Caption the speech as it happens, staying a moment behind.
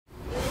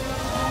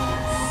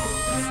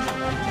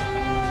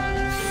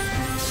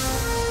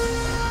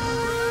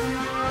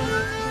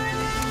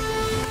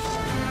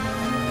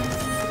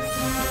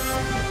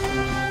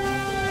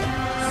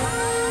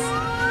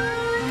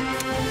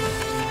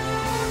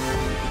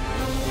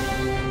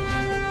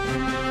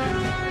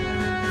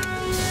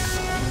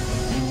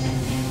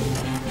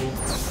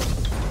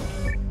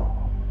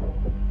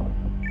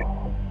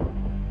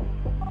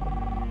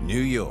New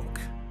York.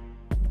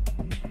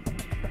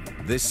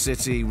 This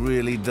city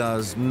really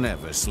does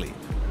never sleep.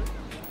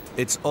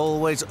 It's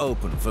always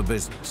open for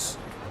business.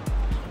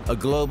 A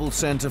global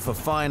center for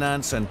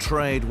finance and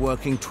trade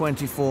working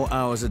 24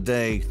 hours a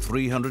day,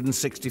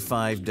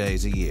 365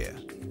 days a year.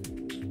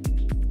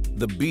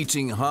 The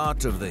beating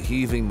heart of the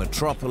heaving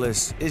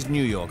metropolis is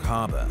New York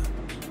Harbor.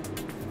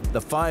 The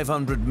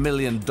 $500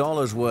 million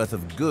worth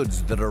of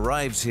goods that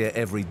arrives here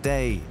every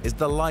day is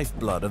the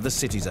lifeblood of the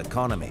city's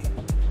economy.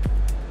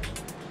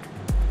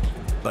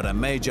 But a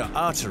major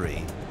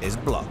artery is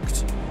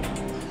blocked.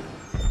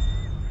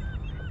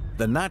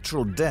 The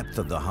natural depth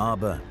of the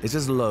harbor is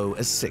as low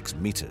as 6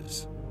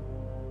 meters.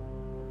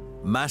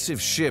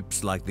 Massive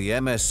ships like the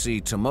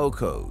MSC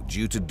Tomoko,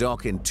 due to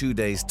dock in 2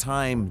 days'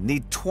 time,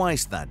 need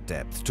twice that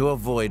depth to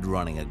avoid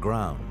running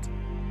aground.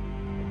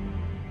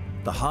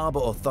 The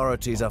harbor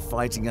authorities are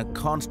fighting a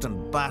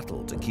constant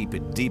battle to keep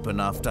it deep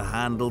enough to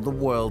handle the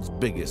world's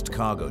biggest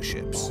cargo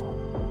ships.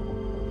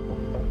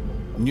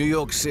 New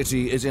York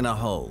City is in a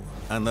hole,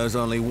 and there's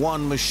only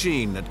one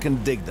machine that can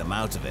dig them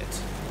out of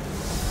it.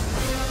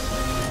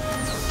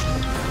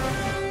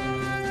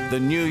 The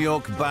New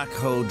York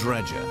Backhoe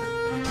Dredger.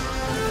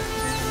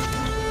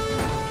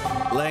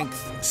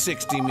 Length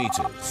 60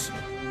 meters.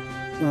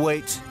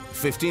 Weight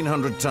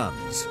 1,500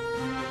 tons.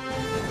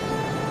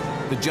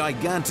 The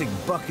gigantic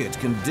bucket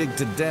can dig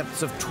to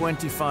depths of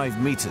 25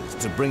 meters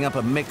to bring up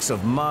a mix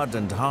of mud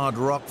and hard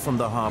rock from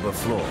the harbor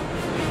floor.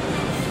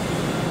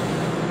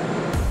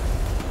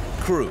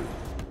 Crew.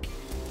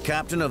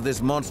 Captain of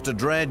this monster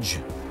dredge,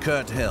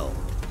 Kurt Hill.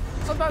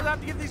 Sometimes I have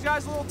to give these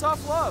guys a little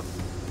tough love.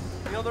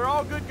 You know, they're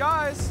all good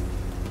guys,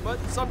 but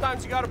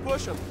sometimes you gotta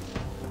push them.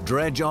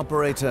 Dredge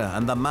operator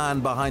and the man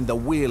behind the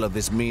wheel of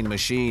this mean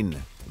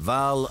machine,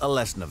 Val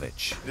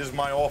Alesnovich. This is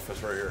my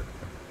office right here.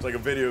 It's like a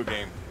video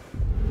game.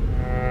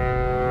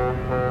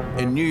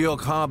 In New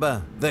York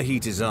Harbor, the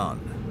heat is on.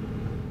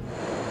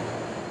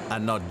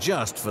 And not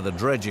just for the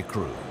dredger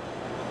crew.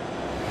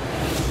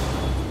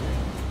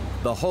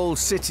 The whole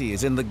city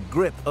is in the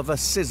grip of a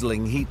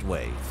sizzling heat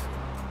wave.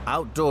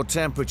 Outdoor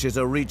temperatures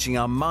are reaching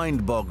a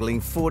mind-boggling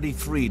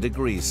 43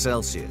 degrees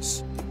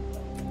Celsius.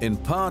 In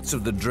parts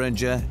of the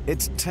dredger,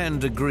 it's 10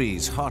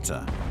 degrees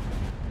hotter.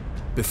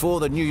 Before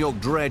the New York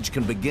dredge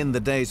can begin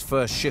the day's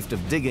first shift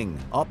of digging,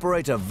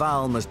 operator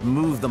Val must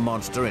move the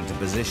monster into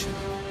position.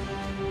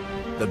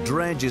 The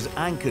dredge is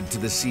anchored to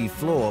the sea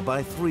floor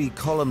by 3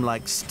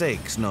 column-like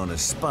stakes known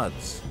as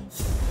spuds.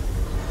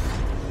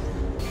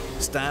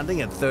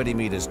 Standing at 30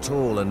 meters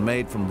tall and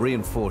made from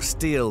reinforced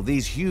steel,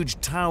 these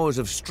huge towers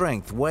of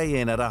strength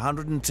weigh in at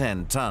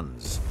 110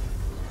 tons.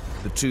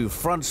 The 2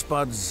 front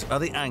spuds are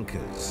the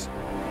anchors.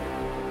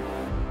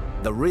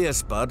 The rear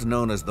spud,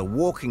 known as the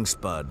walking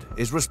spud,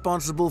 is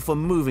responsible for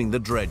moving the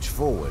dredge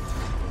forward.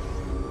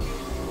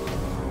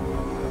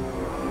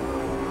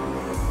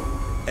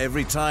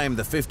 Every time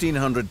the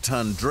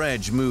 1,500-ton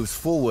dredge moves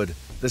forward,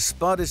 the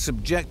spud is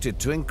subjected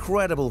to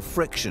incredible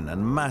friction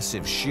and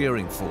massive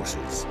shearing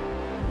forces.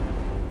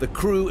 The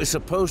crew is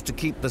supposed to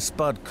keep the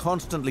spud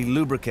constantly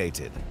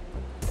lubricated,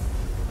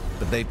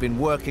 but they've been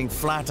working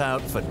flat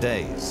out for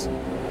days.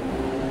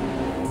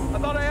 I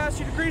thought I asked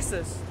you to grease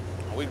this.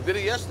 We did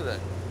it yesterday.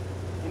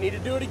 You need to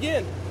do it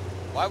again.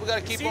 Why we gotta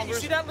keep on greasing? You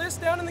see that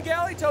list down in the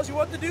galley? Tells you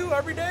what to do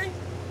every day?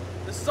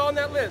 This is on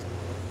that list.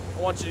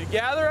 I want you to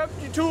gather up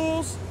your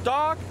tools,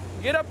 dock,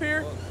 get up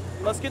here,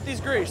 and let's get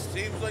these greased.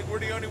 Seems like we're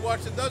the only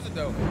watch that does it,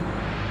 though.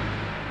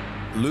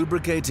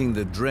 Lubricating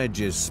the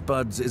dredge's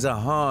spuds is a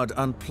hard,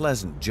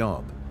 unpleasant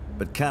job,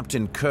 but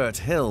Captain Kurt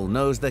Hill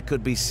knows there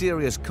could be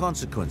serious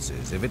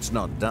consequences if it's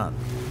not done.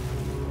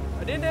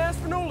 I didn't ask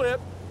for no lip.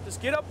 Just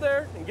get up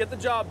there and get the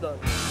job done.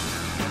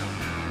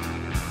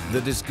 The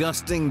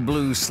disgusting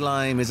blue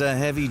slime is a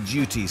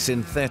heavy-duty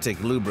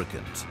synthetic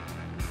lubricant.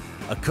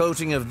 A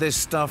coating of this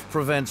stuff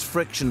prevents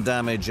friction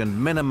damage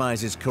and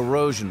minimizes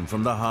corrosion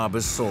from the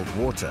harbor's salt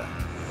water.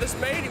 This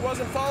mate, he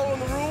wasn't following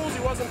the rules, he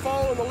wasn't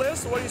following the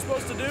list, so what are you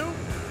supposed to do?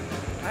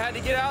 I had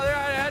to get out there,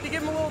 I had to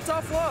give him a little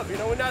tough love. You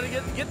know, we got to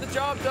get the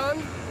job done.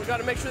 We got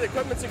to make sure the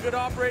equipment's in good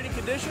operating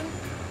condition.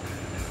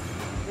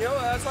 You know,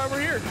 that's why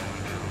we're here.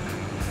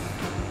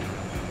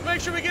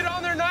 Make sure we get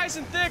on there nice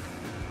and thick.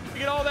 We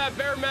get all that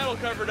bare metal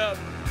covered up.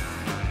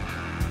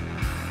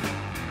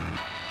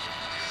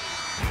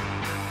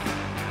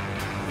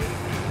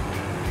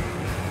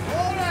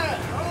 Hold it!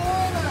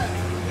 Hold it!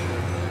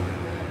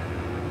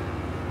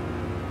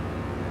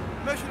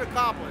 Mission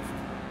accomplished.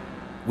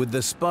 With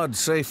the spud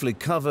safely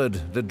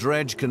covered, the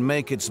dredge can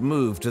make its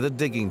move to the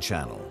digging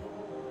channel.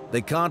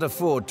 They can't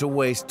afford to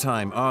waste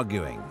time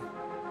arguing.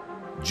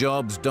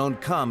 Jobs don't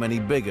come any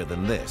bigger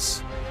than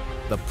this.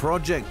 The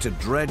project to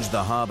dredge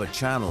the harbor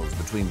channels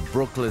between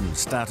Brooklyn,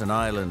 Staten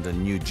Island,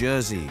 and New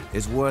Jersey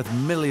is worth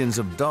millions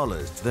of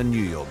dollars to the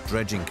New York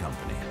Dredging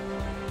Company.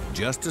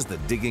 Just as the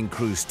digging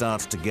crew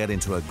starts to get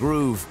into a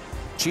groove,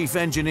 Chief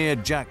Engineer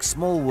Jack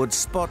Smallwood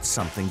spots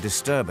something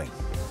disturbing.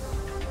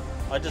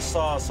 I just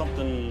saw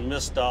something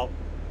missed out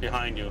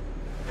behind you.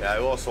 Yeah, I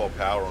also saw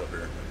power up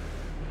here.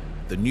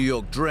 The New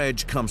York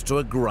dredge comes to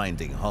a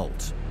grinding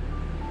halt.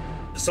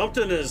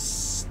 Something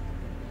is...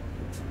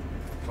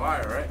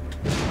 Fire, right?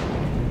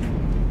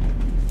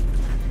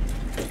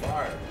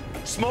 Fire.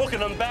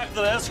 smoking on the back of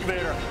the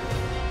excavator.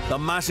 The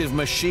massive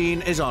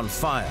machine is on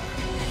fire.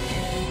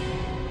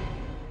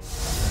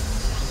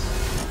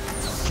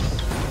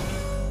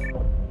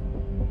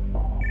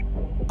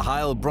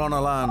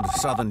 Heilbronnerland,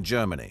 southern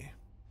Germany.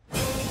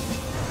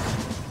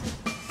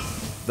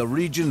 The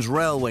region's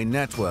railway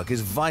network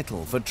is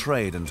vital for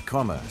trade and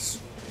commerce.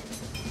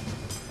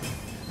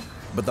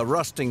 But the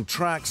rusting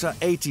tracks are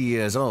 80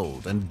 years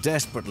old and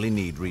desperately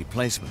need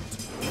replacement.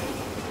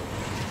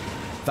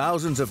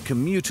 Thousands of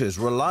commuters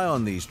rely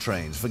on these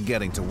trains for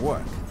getting to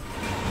work.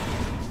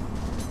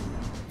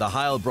 The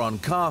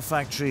Heilbronn car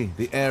factory,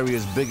 the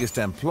area's biggest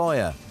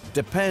employer,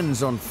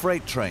 depends on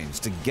freight trains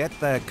to get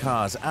their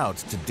cars out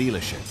to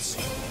dealerships.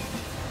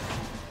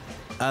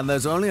 And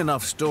there's only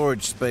enough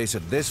storage space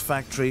at this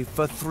factory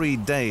for 3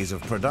 days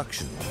of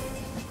production.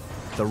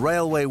 The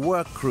railway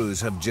work crews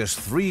have just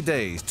 3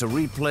 days to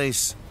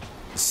replace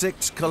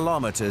 6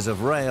 kilometers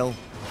of rail,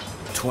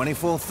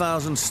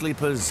 24,000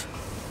 sleepers,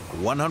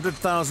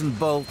 100,000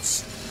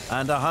 bolts,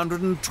 and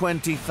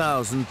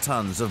 120,000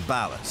 tons of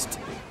ballast.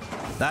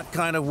 That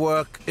kind of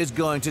work is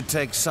going to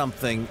take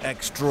something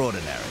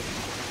extraordinary.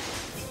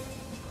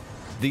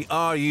 The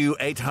RU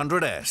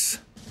 800S,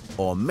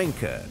 or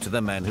Minka to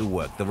the men who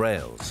work the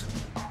rails.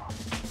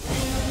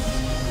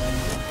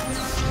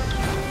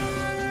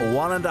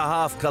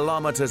 1.5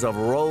 kilometers of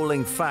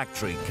rolling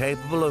factory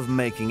capable of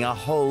making a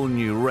whole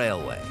new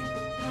railway.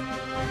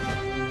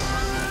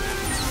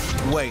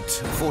 Weight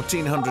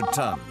 1,400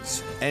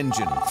 tons,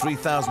 engine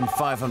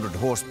 3,500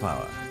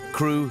 horsepower,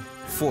 crew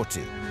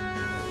 40.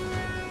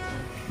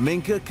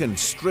 Minka can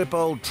strip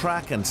old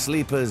track and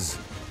sleepers,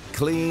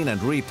 clean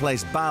and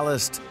replace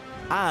ballast,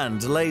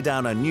 and lay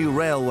down a new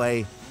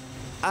railway,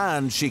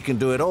 and she can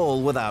do it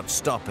all without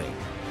stopping.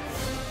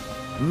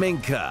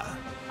 Minka,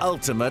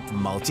 ultimate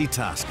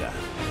multitasker.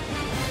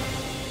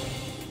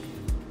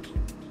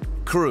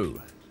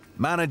 Crew.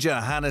 Manager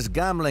Hannes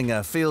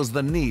Gamlinger feels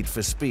the need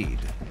for speed.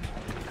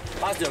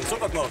 Passt, Jungs,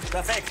 super gemacht.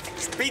 Perfekt.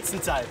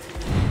 Spitzenzeit.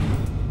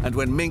 And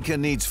when Minka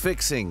needs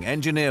fixing,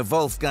 engineer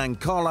Wolfgang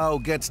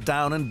Kollau gets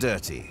down and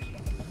dirty.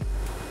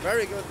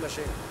 Very good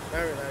machine.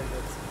 Very, very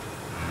good.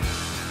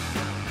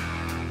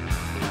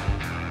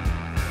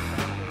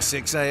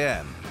 6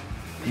 a.m.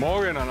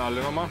 Morgen an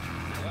alle nochmal.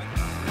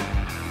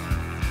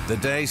 The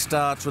day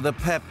starts with a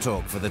pep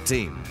talk for the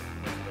team.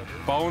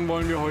 Bauen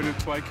wollen wir heute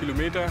 2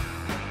 Kilometer.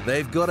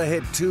 They've got to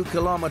hit 2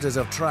 kilometers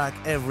of track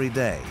every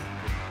day,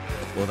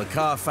 or the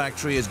car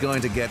factory is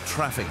going to get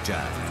traffic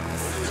jammed.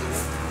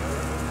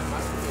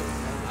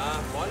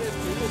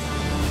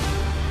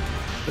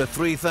 The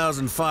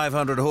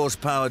 3,500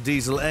 horsepower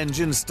diesel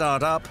engines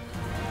start up,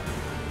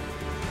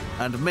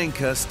 and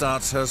Minka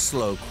starts her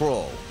slow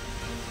crawl.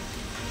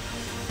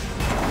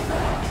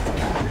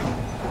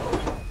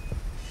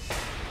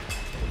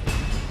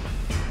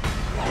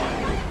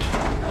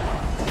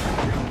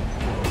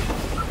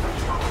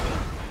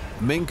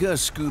 Minka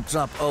scoops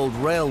up old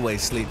railway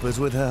sleepers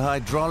with her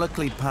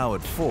hydraulically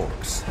powered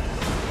forks.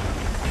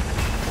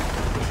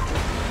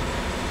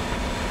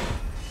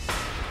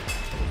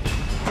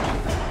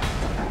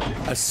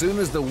 As soon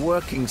as the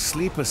working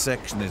sleeper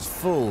section is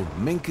full,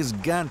 Minka's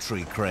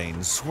gantry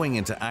cranes swing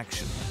into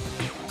action.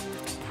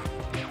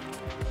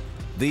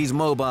 These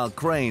mobile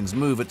cranes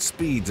move at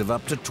speeds of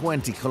up to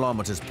 20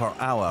 kilometers per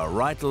hour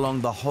right along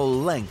the whole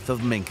length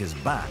of Minka's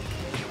back.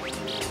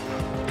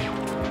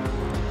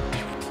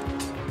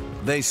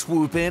 They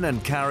swoop in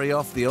and carry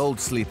off the old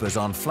sleepers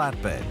on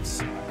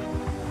flatbeds.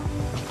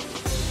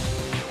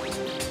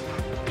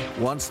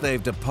 Once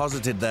they've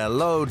deposited their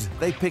load,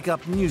 they pick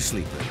up new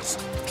sleepers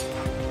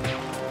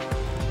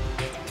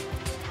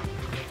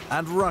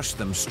and rush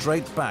them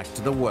straight back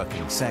to the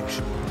working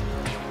section.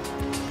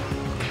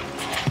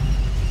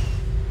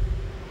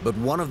 But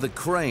one of the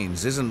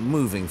cranes isn't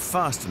moving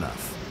fast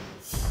enough.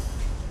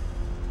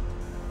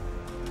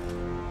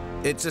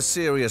 It's a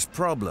serious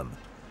problem.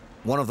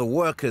 One of the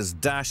workers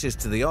dashes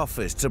to the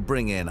office to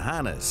bring in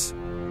Hannes.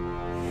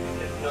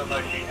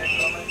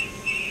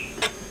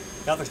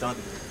 Ja,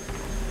 verstanden.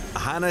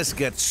 Hannes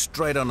gets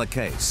straight on the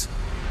case,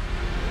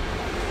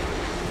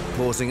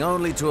 pausing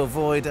only to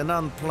avoid an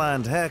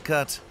unplanned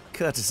haircut,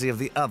 courtesy of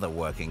the other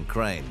working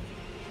crane.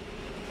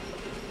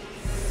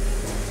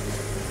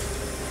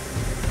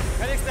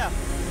 Fertigster.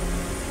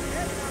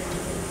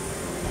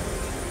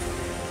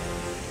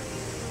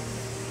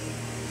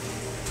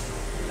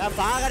 Der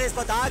Fahrer des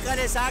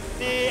Portalkranes sagt,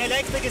 die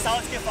Elektrik ist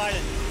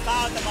ausgefallen.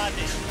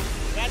 Fahrautomatisch.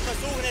 Wir werden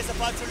versuchen, es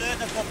sofort zu lösen,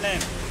 das Problem,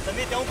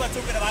 damit der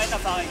Umbauzug wieder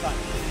weiterfahren kann.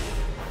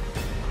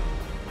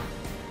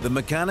 The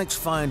mechanics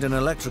find an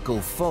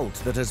electrical fault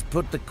that has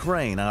put the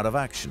crane out of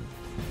action.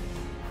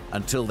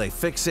 Until they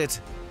fix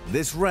it,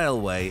 this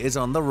railway is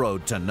on the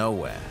road to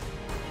nowhere.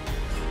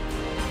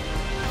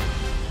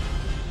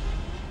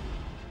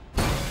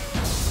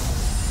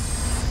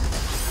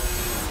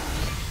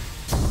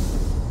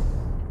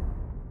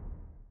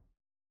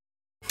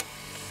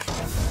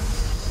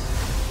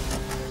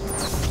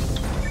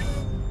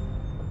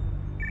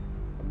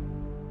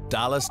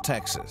 Dallas,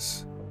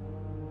 Texas.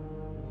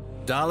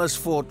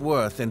 Dallas-Fort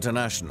Worth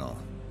International,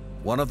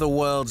 one of the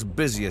world's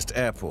busiest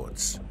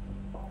airports.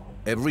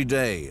 Every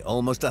day,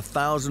 almost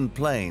 1,000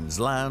 planes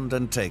land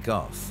and take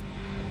off.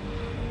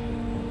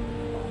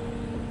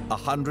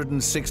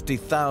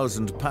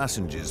 160,000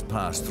 passengers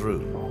pass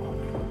through.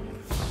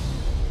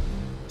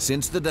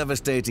 Since the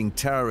devastating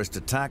terrorist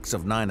attacks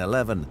of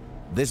 9/11,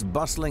 this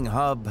bustling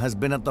hub has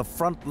been at the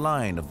front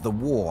line of the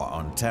war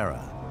on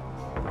terror.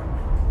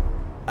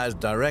 As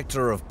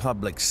Director of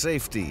Public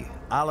Safety,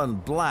 Alan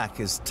Black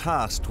is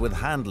tasked with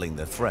handling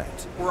the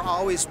threat. We're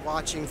always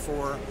watching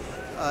for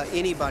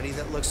anybody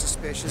that looks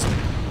suspicious.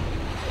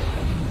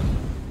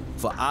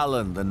 For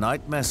Alan, the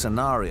nightmare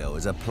scenario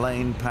is a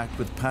plane packed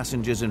with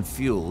passengers and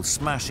fuel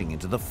smashing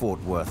into the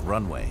Fort Worth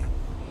runway.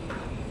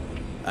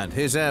 And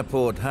his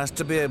airport has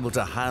to be able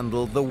to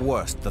handle the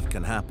worst that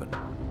can happen.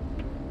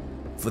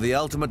 For the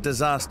ultimate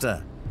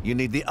disaster, you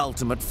need the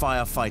ultimate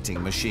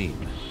firefighting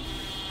machine.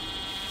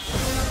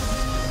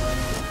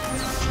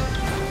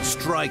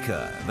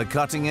 Stryker, the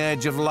cutting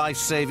edge of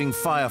life-saving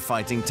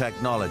firefighting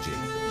technology.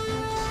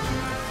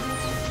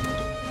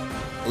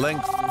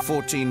 Length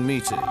 14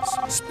 meters,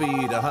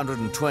 speed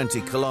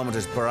 120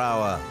 kilometers per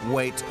hour,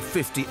 weight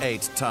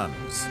 58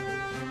 tons.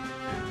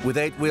 With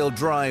 8-wheel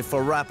drive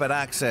for rapid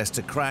access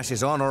to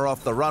crashes on or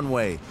off the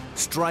runway,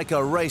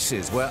 Stryker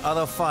races where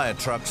other fire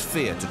trucks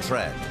fear to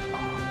tread.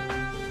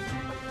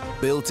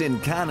 Built-in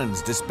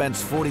cannons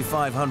dispense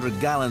 4,500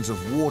 gallons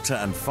of water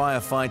and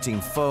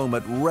firefighting foam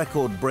at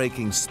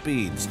record-breaking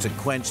speeds to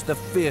quench the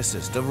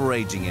fiercest of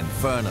raging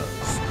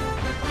infernos.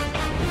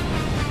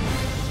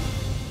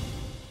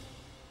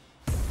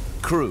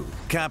 Crew,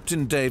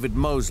 Captain David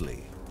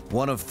Mosley,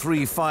 one of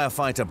 3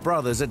 firefighter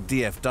brothers at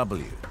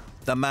DFW,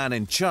 the man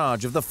in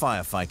charge of the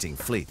firefighting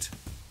fleet.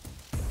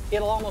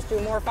 It'll almost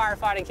do more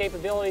firefighting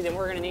capability than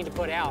we're going to need to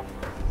put out.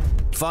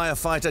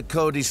 Firefighter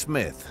Cody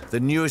Smith, the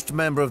newest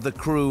member of the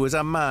crew, is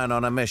a man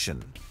on a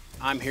mission.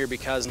 I'm here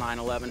because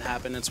 9/11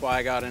 happened. That's why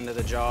I got into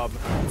the job.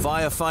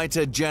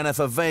 Firefighter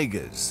Jennifer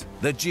Vegas,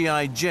 the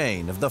G.I.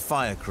 Jane of the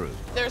fire crew.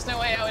 There's no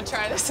way I would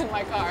try this in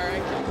my car.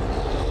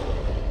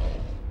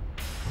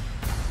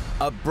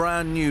 A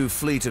brand new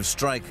fleet of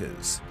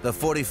Strykers, the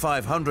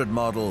 4500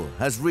 model,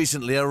 has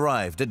recently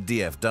arrived at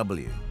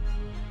DFW.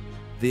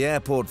 The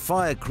airport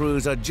fire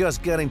crews are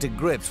just getting to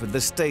grips with the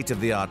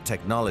state-of-the-art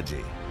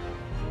technology.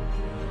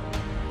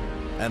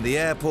 And the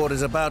airport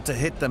is about to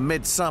hit the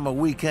midsummer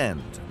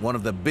weekend, one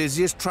of the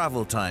busiest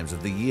travel times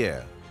of the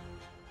year.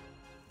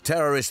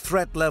 Terrorist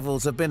threat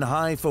levels have been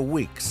high for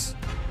weeks.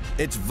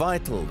 It's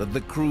vital that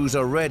the crews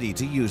are ready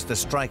to use the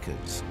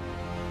Strykers.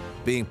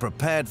 Being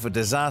prepared for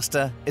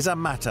disaster is a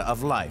matter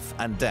of life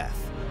and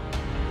death.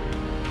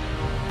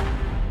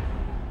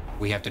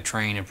 We have to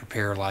train and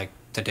prepare like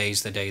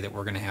today's the day that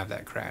we're going to have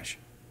that crash.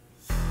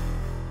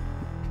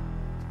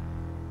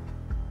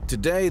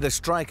 Today, the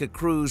Stryker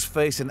crews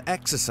face an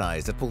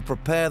exercise that will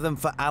prepare them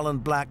for Alan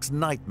Black's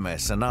nightmare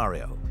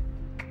scenario.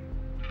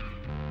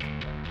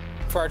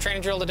 For our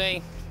training drill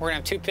today, we're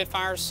going to have 2 pit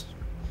fires.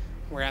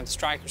 We're going to have the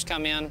Strykers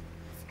come in.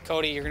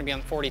 Cody, you're going to be on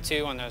the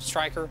 42 on the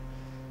Stryker.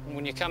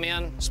 When you come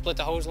in, split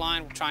the hose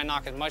line. We'll try and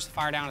knock as much of the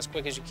fire down as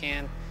quick as you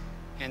can.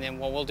 And then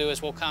what we'll do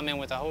is we'll come in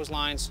with the hose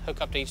lines, hook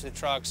up to each of the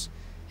trucks,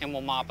 and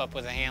we'll mop up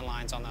with the hand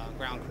lines on the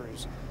ground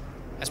crews.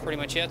 That's pretty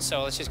much it.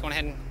 So let's just go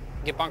ahead and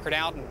get bunkered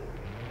out and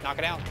knock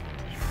it out.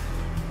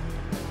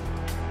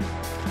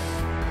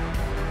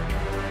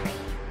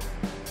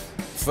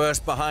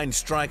 First behind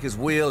Stryker's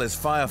wheel is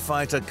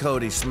firefighter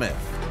Cody Smith.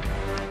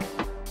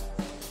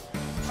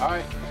 All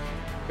right,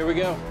 here we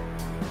go.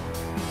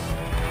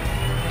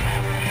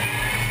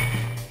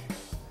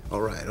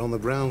 All right, on the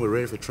ground, we're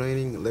ready for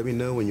training. Let me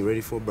know when you're ready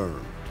for a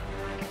burn.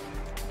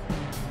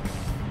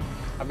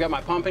 I've got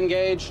my pump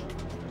engaged.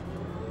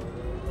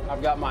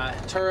 I've got my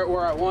turret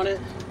where I want it.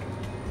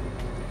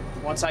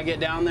 Once I get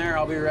down there,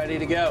 I'll be ready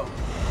to go.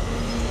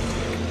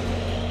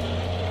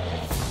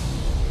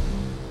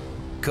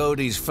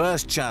 Cody's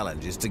first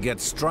challenge is to get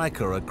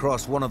Stryker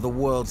across one of the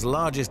world's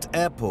largest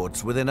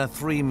airports within a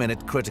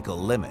 3-minute critical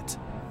limit.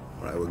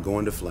 All right, we're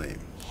going to flame.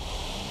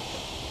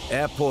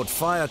 Airport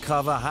fire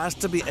cover has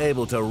to be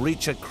able to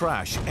reach a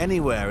crash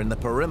anywhere in the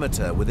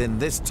perimeter within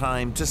this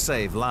time to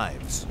save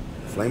lives.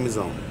 Flame is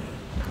on.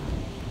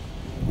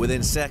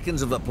 Within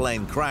seconds of the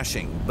plane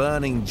crashing,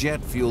 burning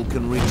jet fuel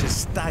can reach a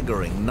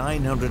staggering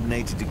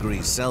 980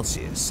 degrees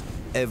Celsius.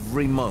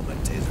 Every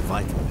moment is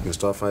vital. You can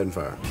start fighting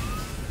fire.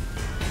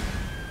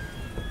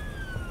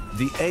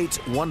 The 8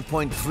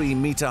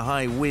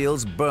 1.3-meter-high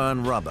wheels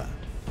burn rubber.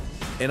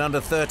 In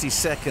under 30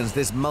 seconds,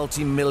 this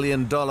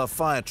multi-million-dollar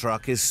fire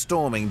truck is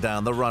storming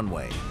down the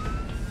runway.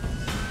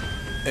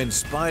 In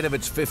spite of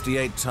its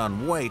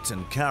 58-ton weight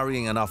and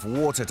carrying enough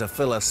water to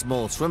fill a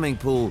small swimming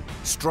pool,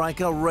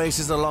 Stryker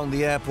races along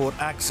the airport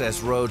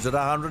access roads at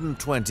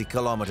 120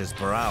 kilometers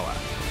per hour.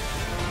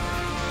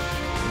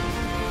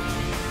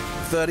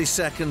 30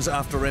 seconds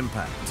after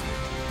impact.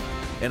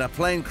 In a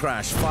plane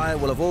crash, fire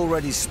will have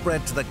already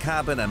spread to the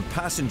cabin and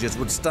passengers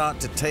would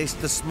start to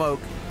taste the smoke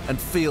and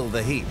feel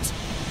the heat.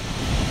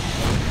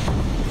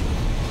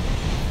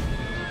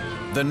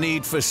 The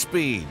need for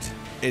speed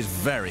is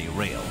very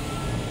real.